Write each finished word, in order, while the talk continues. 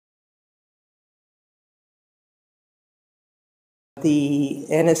The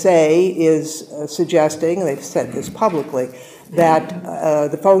NSA is suggesting, they've said this publicly, that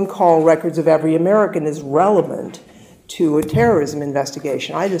the phone call records of every American is relevant to a terrorism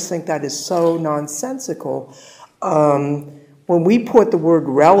investigation. I just think that is so nonsensical. When we put the word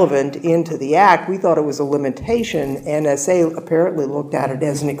relevant into the act, we thought it was a limitation. NSA apparently looked at it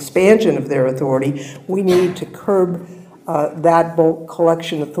as an expansion of their authority. We need to curb that bulk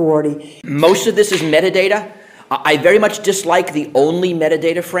collection authority. Most of this is metadata. I very much dislike the only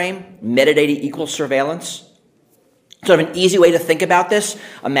metadata frame. Metadata equals surveillance. Sort of an easy way to think about this,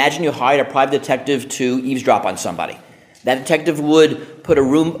 imagine you hired a private detective to eavesdrop on somebody. That detective would put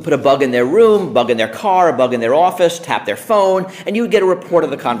a bug in their room, bug in their car, a bug in their office, tap their phone, and you would get a report of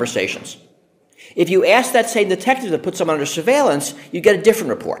the conversations. If you ask that same detective to put someone under surveillance, you get a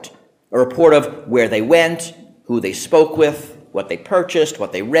different report. A report of where they went, who they spoke with, what they purchased,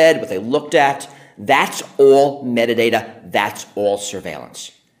 what they read, what they looked at. That's all metadata. That's all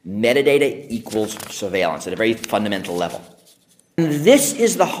surveillance. Metadata equals surveillance at a very fundamental level. And this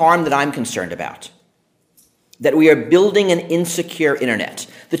is the harm that I'm concerned about. That we are building an insecure internet.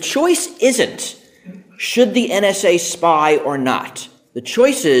 The choice isn't, should the NSA spy or not? The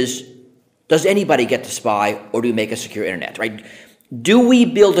choice is, does anybody get to spy, or do we make a secure internet, right? Do we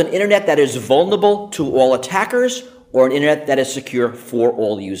build an internet that is vulnerable to all attackers, or an internet that is secure for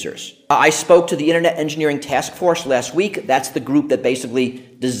all users? I spoke to the Internet Engineering Task Force last week. That's the group that basically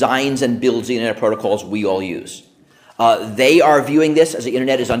designs and builds the internet protocols we all use. They are viewing this as the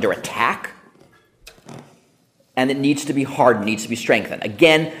internet is under attack, and it needs to be hardened, needs to be strengthened.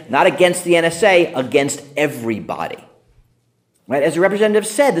 Again, not against the NSA, against everybody. Right? As the representative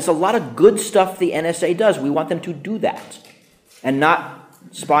said, there's a lot of good stuff the NSA does. We want them to do that and not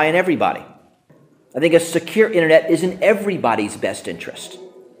spy on everybody. I think a secure internet is in everybody's best interest.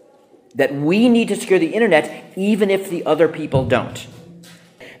 That we need to secure the internet even if the other people don't.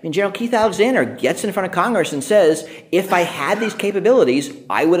 I mean, General Keith Alexander gets in front of Congress and says, if I had these capabilities,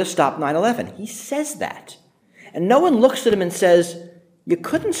 I would have stopped 9/11. He says that. And no one looks at him and says, you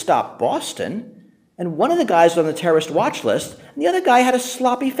couldn't stop Boston, and one of the guys was on the terrorist watch list, and the other guy had a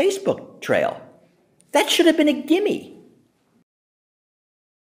sloppy Facebook trail. That should have been a gimme.